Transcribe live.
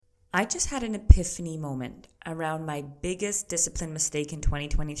I just had an epiphany moment around my biggest discipline mistake in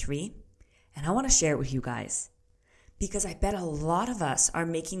 2023, and I want to share it with you guys because I bet a lot of us are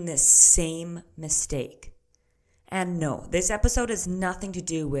making this same mistake. And no, this episode has nothing to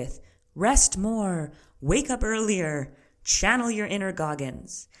do with rest more, wake up earlier, channel your inner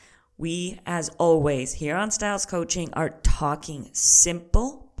Goggins. We, as always, here on Styles Coaching are talking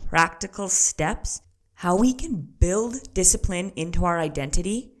simple, practical steps, how we can build discipline into our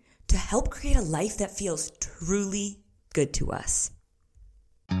identity to help create a life that feels truly good to us.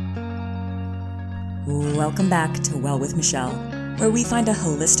 Welcome back to Well with Michelle, where we find a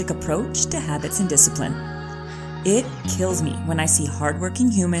holistic approach to habits and discipline. It kills me when I see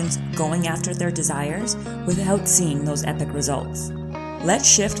hardworking humans going after their desires without seeing those epic results. Let's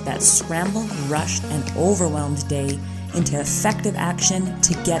shift that scrambled, rushed, and overwhelmed day into effective action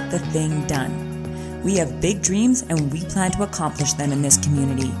to get the thing done. We have big dreams and we plan to accomplish them in this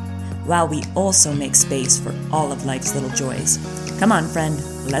community, while we also make space for all of life's little joys. Come on, friend,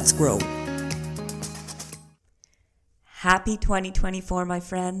 let's grow. Happy 2024, my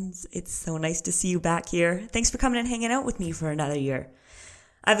friends. It's so nice to see you back here. Thanks for coming and hanging out with me for another year.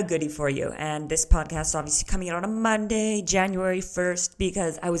 I have a goodie for you, and this podcast is obviously coming out on a Monday, January 1st,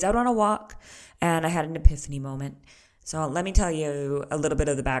 because I was out on a walk and I had an epiphany moment. So let me tell you a little bit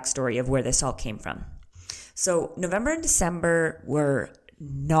of the backstory of where this all came from. So November and December were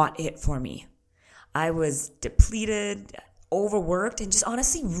not it for me. I was depleted, overworked, and just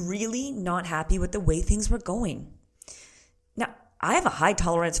honestly really not happy with the way things were going. Now, I have a high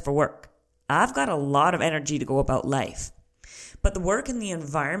tolerance for work. I've got a lot of energy to go about life. But the work and the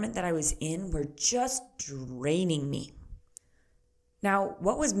environment that I was in were just draining me. Now,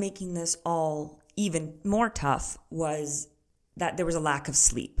 what was making this all even more tough was that there was a lack of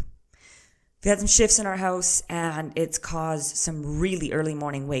sleep. We had some shifts in our house and it's caused some really early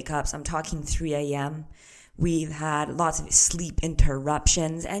morning wake-ups. I'm talking 3 a.m. We've had lots of sleep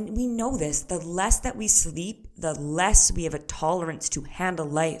interruptions, and we know this. The less that we sleep, the less we have a tolerance to handle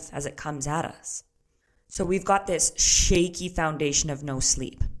life as it comes at us. So we've got this shaky foundation of no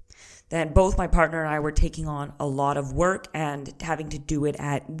sleep. Then both my partner and I were taking on a lot of work and having to do it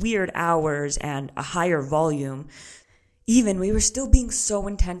at weird hours and a higher volume. Even we were still being so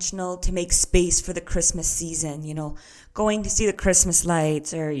intentional to make space for the Christmas season, going to see the Christmas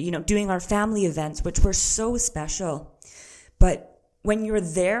lights or, doing our family events, which were so special. But when you're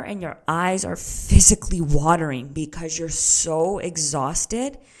there and your eyes are physically watering because you're so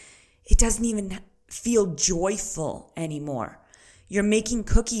exhausted, it doesn't even feel joyful anymore. You're making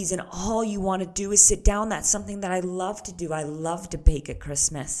cookies and all you want to do is sit down. That's something that I love to do. I love to bake at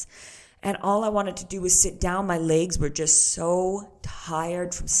Christmas. And all I wanted to do was sit down. My legs were just so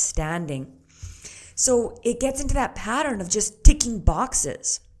tired from standing. So it gets into that pattern of just ticking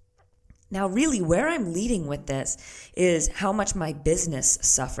boxes. Now, really, where I'm leading with this is how much my business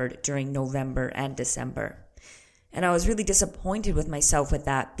suffered during November and December. And I was really disappointed with myself with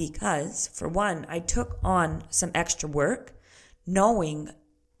that because, for one, I took on some extra work knowing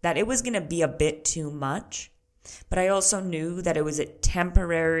that it was going to be a bit too much. But I also knew that it was a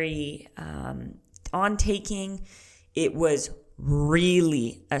temporary on-taking. It was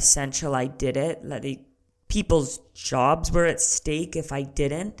really essential I did it. People's jobs were at stake if I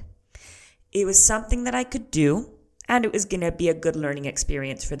didn't. It was something that I could do, and it was going to be a good learning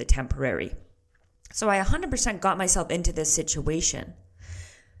experience for the temporary. So I 100% got myself into this situation.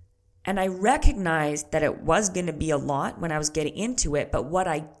 And I recognized that it was going to be a lot when I was getting into it, but what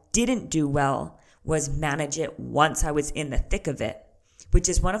I didn't do well was manage it once I was in the thick of it, which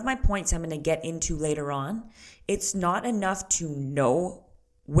is one of my points I'm going to get into later on. It's not enough to know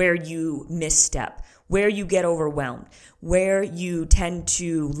where you misstep, where you get overwhelmed, where you tend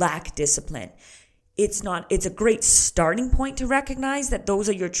to lack discipline. It's a great starting point to recognize that those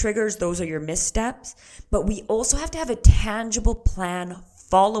are your triggers, those are your missteps, but we also have to have a tangible plan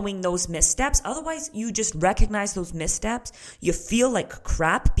following those missteps. Otherwise, you just recognize those missteps. You feel like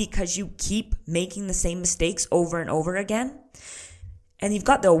crap because you keep making the same mistakes over and over again. And you've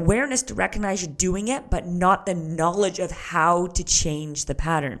got the awareness to recognize you're doing it, but not the knowledge of how to change the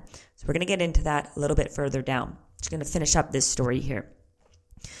pattern. So we're going to get into that a little bit further down. Just going to finish up this story here.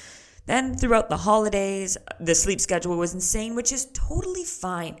 Then throughout the holidays, the sleep schedule was insane, which is totally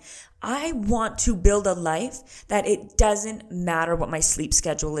fine. I want to build a life that it doesn't matter what my sleep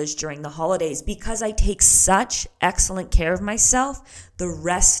schedule is during the holidays because I take such excellent care of myself the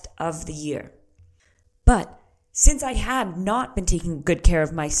rest of the year. But since I had not been taking good care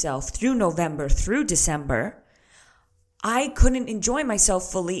of myself through November, through December, I couldn't enjoy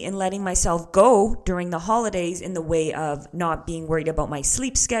myself fully in letting myself go during the holidays in the way of not being worried about my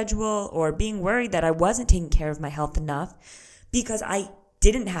sleep schedule or being worried that I wasn't taking care of my health enough because I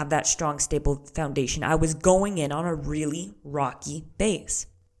didn't have that strong, stable foundation. I was going in on a really rocky base.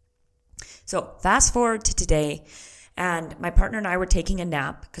 So fast forward to today, and my partner and I were taking a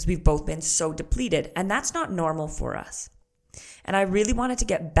nap because we've both been so depleted, and that's not normal for us. And I really wanted to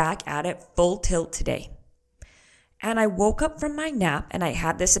get back at it full tilt today. And I woke up from my nap and I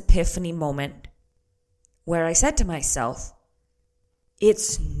had this epiphany moment where I said to myself,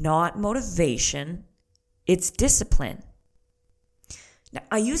 it's not motivation, it's discipline. Now,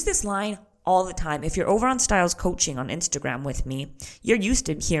 I use this line all the time. If you're over on Styles Coaching on Instagram with me, you're used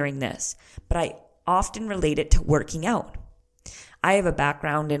to hearing this, but I often relate it to working out. I have a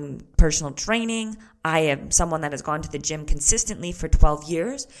background in personal training. I am someone that has gone to the gym consistently for 12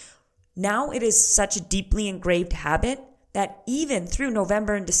 years. Now it is such a deeply engraved habit that even through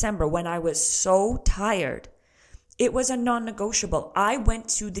November and December, when I was so tired, it was a non-negotiable. I went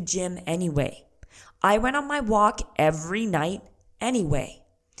to the gym anyway. I went on my walk every night anyway.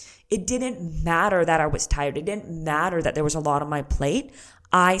 It didn't matter that I was tired. It didn't matter that there was a lot on my plate.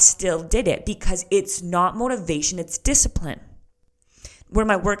 I still did it because it's not motivation, it's discipline. Were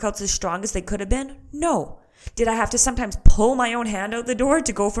my workouts as strong as they could have been? No. Did I have to sometimes pull my own hand out the door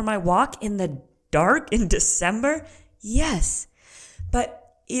to go for my walk in the dark in December? Yes.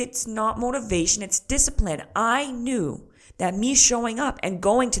 But it's not motivation, it's discipline. I knew that me showing up and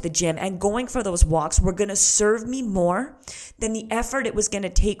going to the gym and going for those walks were going to serve me more than the effort it was going to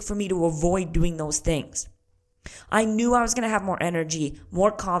take for me to avoid doing those things. I knew I was going to have more energy,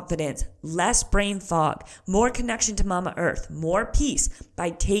 more confidence, less brain fog, more connection to Mama Earth, more peace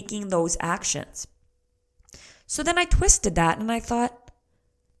by taking those actions. So then I twisted that and I thought,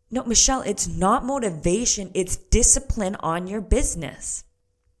 no, Michelle, it's not motivation, it's discipline on your business.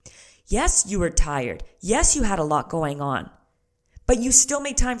 Yes, you were tired. Yes, you had a lot going on, but you still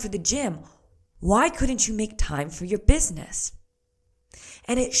made time for the gym. Why couldn't you make time for your business?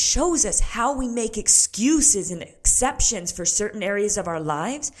 And it shows us how we make excuses and exceptions for certain areas of our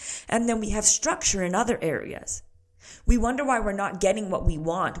lives, and then we have structure in other areas. We wonder why we're not getting what we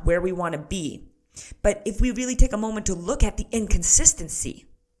want, where we want to be. But if we really take a moment to look at the inconsistency,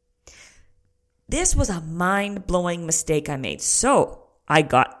 this was a mind-blowing mistake I made. So I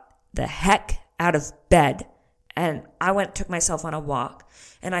got the heck out of bed and I took myself on a walk.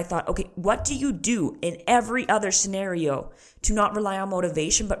 And I thought, okay, what do you do in every other scenario to not rely on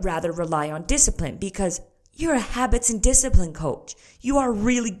motivation, but rather rely on discipline? Because you're a habits and discipline coach. You are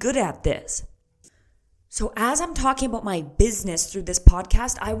really good at this. So as I'm talking about my business through this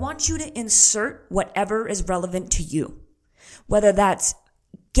podcast, I want you to insert whatever is relevant to you. Whether that's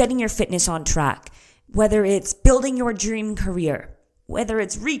getting your fitness on track, whether it's building your dream career, whether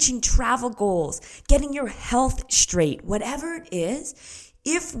it's reaching travel goals, getting your health straight, whatever it is,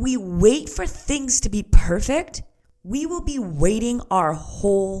 if we wait for things to be perfect, we will be waiting our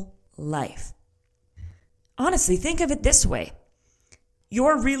whole life. Honestly, think of it this way.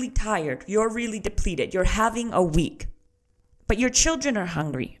 You're really tired. You're really depleted. You're having a week. But your children are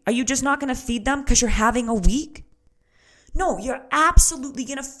hungry. Are you just not going to feed them because you're having a week? No, you're absolutely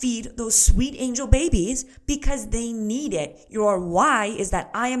going to feed those sweet angel babies because they need it. Your why is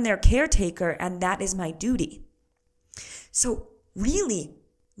that I am their caretaker and that is my duty. So really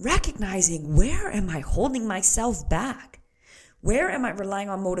recognizing, where am I holding myself back? Where am I relying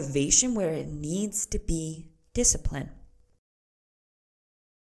on motivation where it needs to be discipline?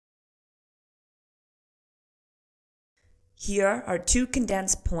 Here are 2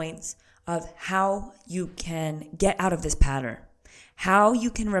 condensed points of how you can get out of this pattern, how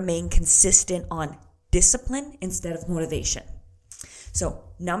you can remain consistent on discipline instead of motivation. So,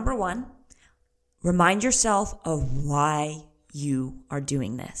 number 1, remind yourself of why you are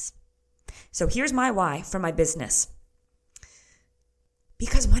doing this. So here's my why for my business.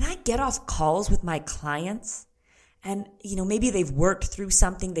 Because when I get off calls with my clients and, maybe they've worked through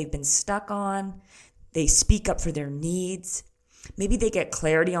something they've been stuck on, they speak up for their needs, maybe they get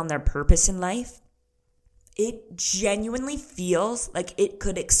clarity on their purpose in life, it genuinely feels like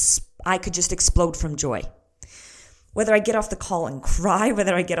I could just explode from joy. Whether I get off the call and cry,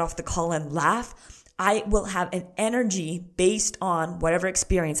 whether I get off the call and laugh, I will have an energy based on whatever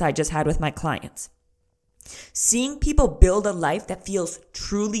experience I just had with my clients. Seeing people build a life that feels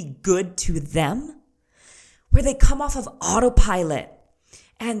truly good to them, where they come off of autopilot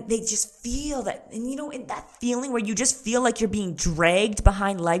and they just feel that, and in that feeling where you just feel like you're being dragged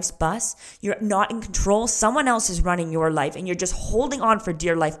behind life's bus, you're not in control, someone else is running your life and you're just holding on for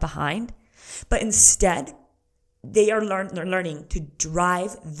dear life behind. But instead, they are learning to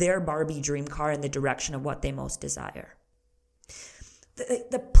drive their Barbie dream car in the direction of what they most desire.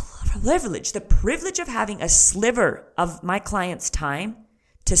 The privilege of having a sliver of my client's time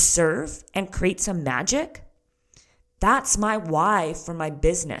to serve and create some magic, that's my why for my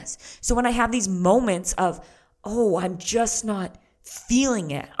business. So when I have these moments of, oh, I'm just not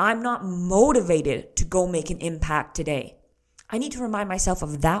feeling it, I'm not motivated to go make an impact today, I need to remind myself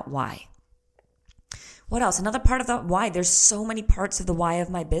of that why. What else? Another part of that why, there's so many parts of the why of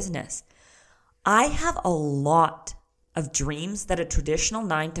my business. I have a lot of dreams that a traditional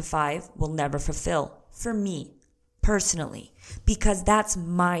 9-to-5 will never fulfill for me personally, because that's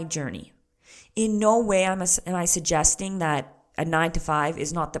my journey. In no way am I suggesting that a 9-to-5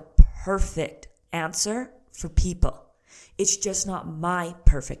 is not the perfect answer for people. It's just not my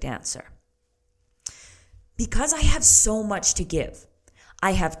perfect answer. Because I have so much to give.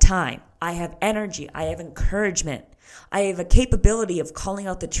 I have time, I have energy, I have encouragement, I have a capability of calling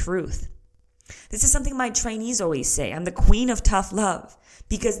out the truth. This is something my trainees always say. I'm the queen of tough love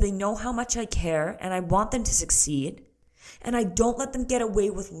because they know how much I care and I want them to succeed, and I don't let them get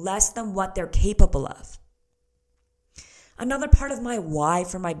away with less than what they're capable of. Another part of my why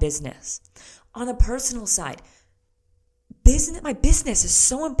for my business, on the personal side, my business is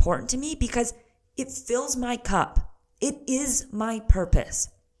so important to me because it fills my cup. It is my purpose.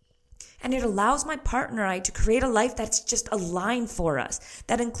 And it allows my partner and I to create a life that's just aligned for us.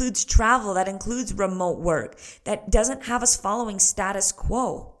 That includes travel, that includes remote work, that doesn't have us following status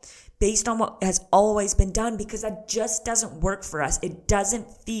quo based on what has always been done, because that just doesn't work for us. It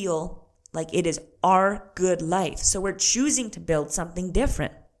doesn't feel like it is our good life. So we're choosing to build something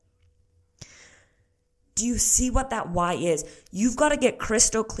different. Do you see what that why is? You've got to get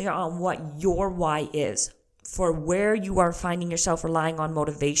crystal clear on what your why is for where you are finding yourself relying on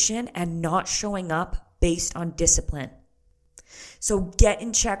motivation and not showing up based on discipline. So get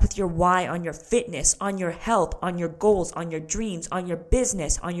in check with your why on your fitness, on your health, on your goals, on your dreams, on your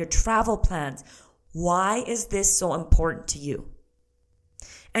business, on your travel plans. Why is this so important to you?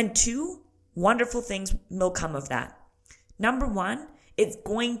 And 2 wonderful things will come of that. Number 1, it's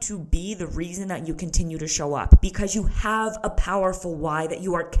going to be the reason that you continue to show up because you have a powerful why that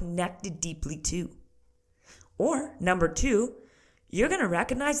you are connected deeply to. Or number 2, you're going to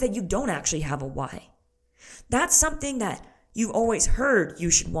recognize that you don't actually have a why. That's something that you've always heard you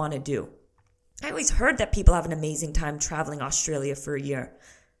should want to do. I always heard that people have an amazing time traveling Australia for a year.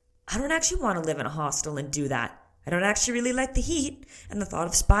 I don't actually want to live in a hostel and do that. I don't actually really like the heat, and the thought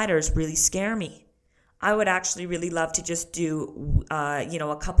of spiders really scare me. I would actually really love to just do,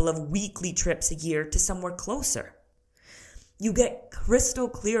 a couple of weekly trips a year to somewhere closer. You get crystal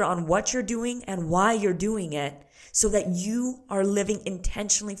clear on what you're doing and why you're doing it so that you are living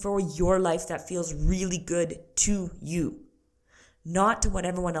intentionally for your life that feels really good to you, not to what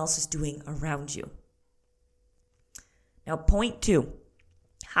everyone else is doing around you. Now, point 2,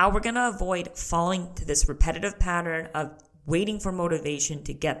 how we're going to avoid falling to this repetitive pattern of waiting for motivation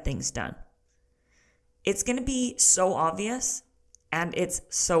to get things done. It's going to be so obvious and it's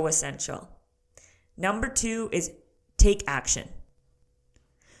so essential. Number 2 is take action.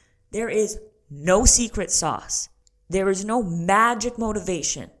 There is no secret sauce. There is no magic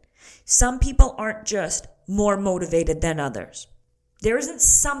motivation. Some people aren't just more motivated than others. There isn't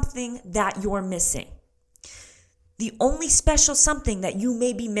something that you're missing. The only special something that you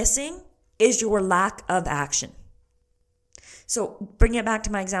may be missing is your lack of action. So bring it back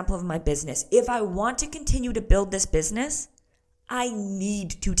to my example of my business. If I want to continue to build this business, I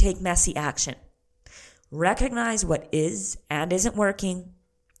need to take messy action. Recognize what is and isn't working,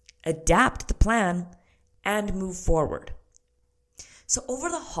 adapt the plan, and move forward. So over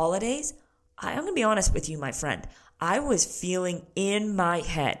the holidays, I'm going to be honest with you, my friend. I was feeling in my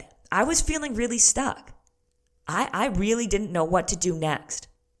head. I was feeling really stuck. I really didn't know what to do next.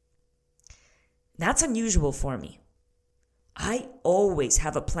 That's unusual for me. I always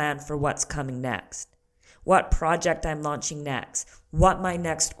have a plan for what's coming next, what project I'm launching next, what my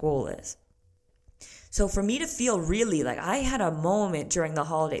next goal is. So for me to feel really like I had a moment during the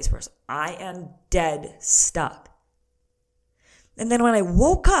holidays where I am dead stuck. And then when I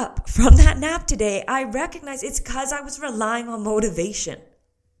woke up from that nap today, I recognized it's because I was relying on motivation.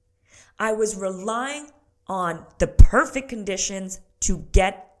 I was relying on the perfect conditions to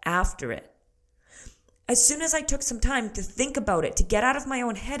get after it. As soon as I took some time to think about it, to get out of my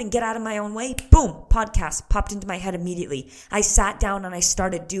own head and get out of my own way, boom, podcast popped into my head immediately. I sat down and I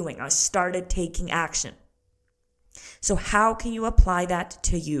started doing. I started taking action. So how can you apply that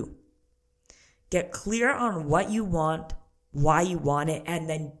to you? Get clear on what you want, why you want it, and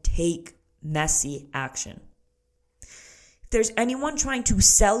then take messy action. there's anyone trying to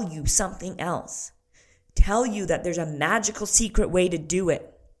sell you something else, tell you that there's a magical secret way to do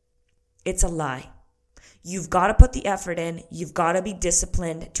it, it's a lie. You've got to put the effort in. You've got to be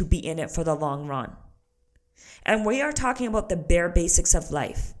disciplined to be in it for the long run. And we are talking about the bare basics of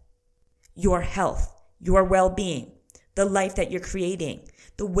life. Your health, your well-being, the life that you're creating,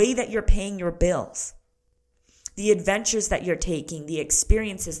 the way that you're paying your bills, the adventures that you're taking, the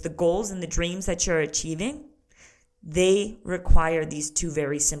experiences, the goals and the dreams that you're achieving. They require these two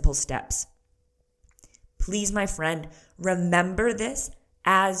very simple steps. Please, my friend, remember this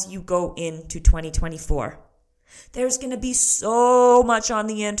as you go into 2024. There's going to be so much on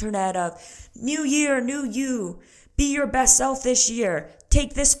the internet of new year, new you, be your best self this year,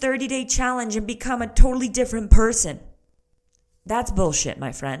 take this 30-day challenge and become a totally different person. That's bullshit,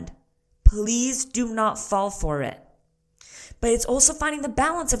 my friend. Please do not fall for it. But it's also finding the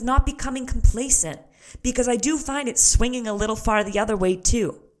balance of not becoming complacent, because I do find it swinging a little far the other way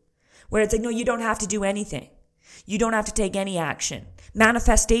too, where it's like, no, you don't have to do anything. You don't have to take any action.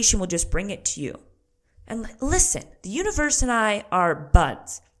 Manifestation will just bring it to you. And listen, the universe and I are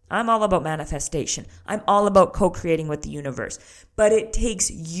buds. I'm all about manifestation. I'm all about co-creating with the universe. But it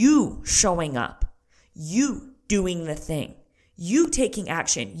takes you showing up, you doing the thing, you taking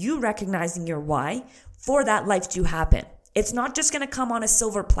action, you recognizing your why for that life to happen. It's not just going to come on a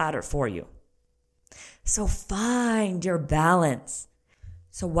silver platter for you. So find your balance.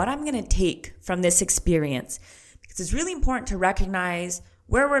 So what I'm going to take from this experience, because it's really important to recognize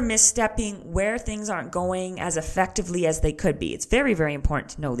where we're misstepping, where things aren't going as effectively as they could be. It's very, very important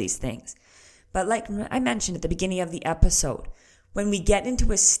to know these things. But like I mentioned at the beginning of the episode, when we get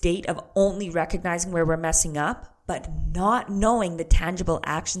into a state of only recognizing where we're messing up, but not knowing the tangible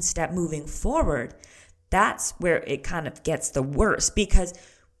action step moving forward, that's where it kind of gets the worst, because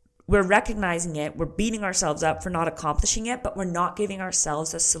we're recognizing it, we're beating ourselves up for not accomplishing it, but we're not giving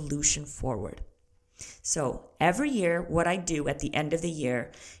ourselves a solution forward. So every year, what I do at the end of the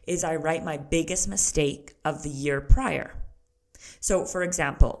year is I write my biggest mistake of the year prior. So for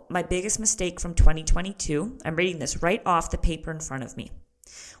example, my biggest mistake from 2022, I'm reading this right off the paper in front of me,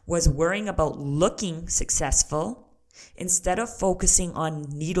 was worrying about looking successful instead of focusing on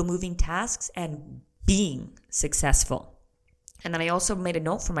needle-moving tasks and being successful. And then I also made a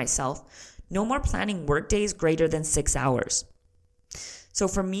note for myself, no more planning work days greater than 6 hours. So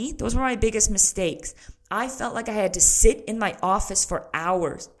for me, those were my biggest mistakes. I felt like I had to sit in my office for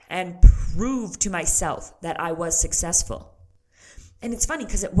hours and prove to myself that I was successful. And it's funny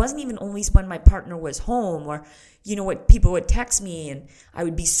because it wasn't even always when my partner was home, or, you know what, people would text me and I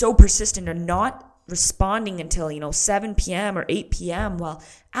would be so persistent or not responding until, 7 p.m. or 8 p.m. Well,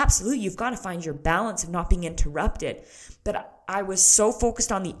 absolutely, you've got to find your balance of not being interrupted. But I was so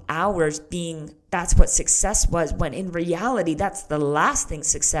focused on the hours being, that's what success was, when in reality, that's the last thing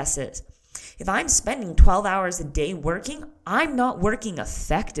success is. If I'm spending 12 hours a day working, I'm not working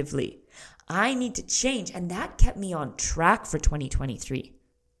effectively. I need to change. And that kept me on track for 2023.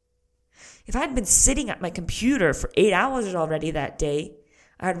 If I had been sitting at my computer for 8 hours already that day,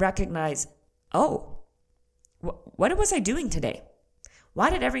 I'd recognize, what was I doing today? Why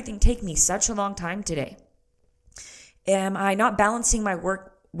did everything take me such a long time today? Am I not balancing my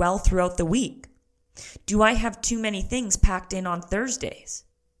work well throughout the week? Do I have too many things packed in on Thursdays?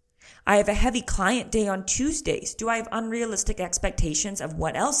 I have a heavy client day on Tuesdays. Do I have unrealistic expectations of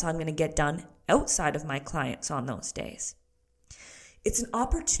what else I'm going to get done outside of my clients on those days? It's an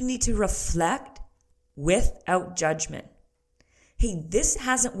opportunity to reflect without judgment. Hey, this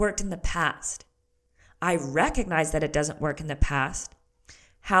hasn't worked in the past. I recognize that it doesn't work in the past.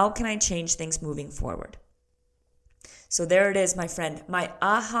 How can I change things moving forward? So there it is, my friend, my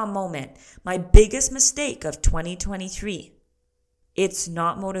aha moment, my biggest mistake of 2023. It's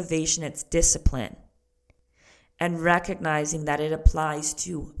not motivation, it's discipline. And recognizing that it applies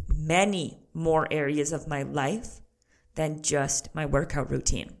to many more areas of my life than just my workout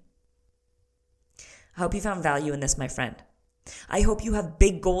routine. I hope you found value in this, my friend. I hope you have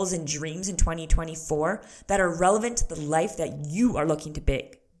big goals and dreams in 2024 that are relevant to the life that you are looking to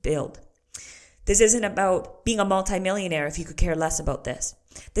build. This isn't about being a multimillionaire if you could care less about this.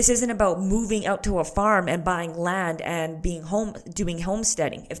 This isn't about moving out to a farm and buying land and doing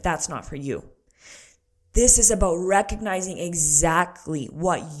homesteading if that's not for you. This is about recognizing exactly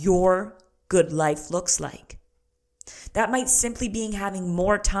what your good life looks like. That might simply be having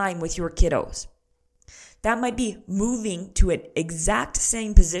more time with your kiddos. That might be moving to an exact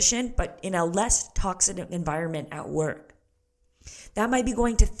same position, but in a less toxic environment at work. That might be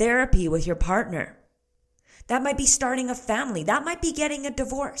going to therapy with your partner. That might be starting a family. That might be getting a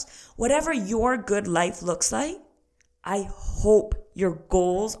divorce. Whatever your good life looks like, I hope your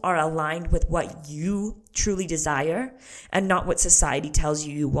goals are aligned with what you truly desire and not what society tells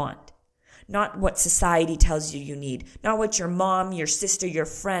you you want. Not what society tells you you need. Not what your mom, your sister, your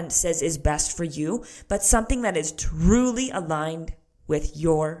friend says is best for you, but something that is truly aligned with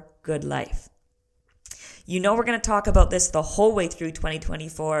your good life. You know we're going to talk about this the whole way through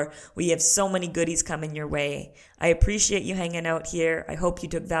 2024. We have so many goodies coming your way. I appreciate you hanging out here. I hope you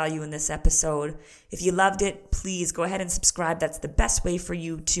took value in this episode. If you loved it, please go ahead and subscribe. That's the best way for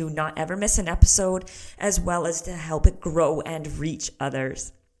you to not ever miss an episode, as well as to help it grow and reach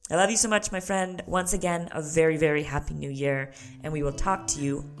others. I love you so much, my friend. Once again, a very, very happy new year, and we will talk to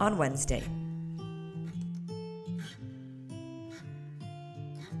you on Wednesday.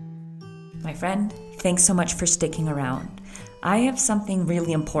 My friend, thanks so much for sticking around. I have something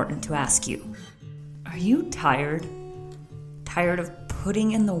really important to ask you. Are you tired? Tired of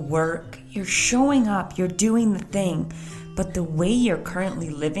putting in the work? You're showing up, you're doing the thing, but the way you're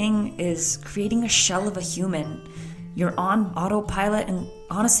currently living is creating a shell of a human. You're on autopilot, and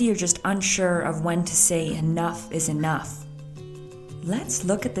honestly, you're just unsure of when to say enough is enough. Let's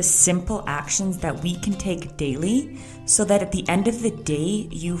look at the simple actions that we can take daily so that at the end of the day,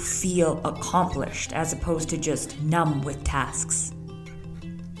 you feel accomplished as opposed to just numb with tasks.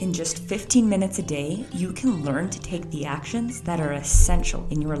 In just 15 minutes a day, you can learn to take the actions that are essential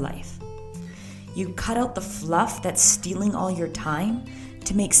in your life. You cut out the fluff that's stealing all your time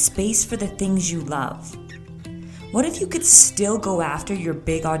to make space for the things you love. What if you could still go after your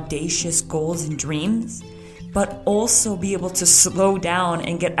big audacious goals and dreams, but also be able to slow down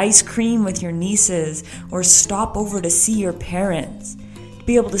and get ice cream with your nieces or stop over to see your parents,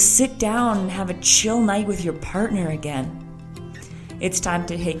 be able to sit down and have a chill night with your partner again? It's time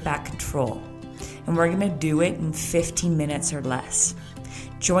to take back control, and we're going to do it in 15 minutes or less.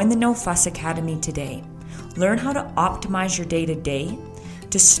 Join the No Fuss Academy today. Learn how to optimize your day-to-day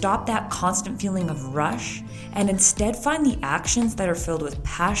to stop that constant feeling of rush and instead find the actions that are filled with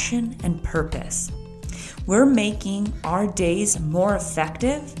passion and purpose. We're making our days more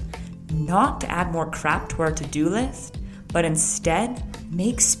effective, not to add more crap to our to-do list, but instead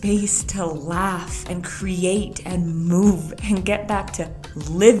make space to laugh and create and move and get back to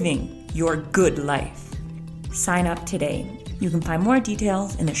living your good life. Sign up today. You can find more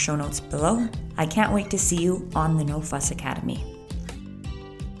details in the show notes below. I can't wait to see you on the No Fuss Academy.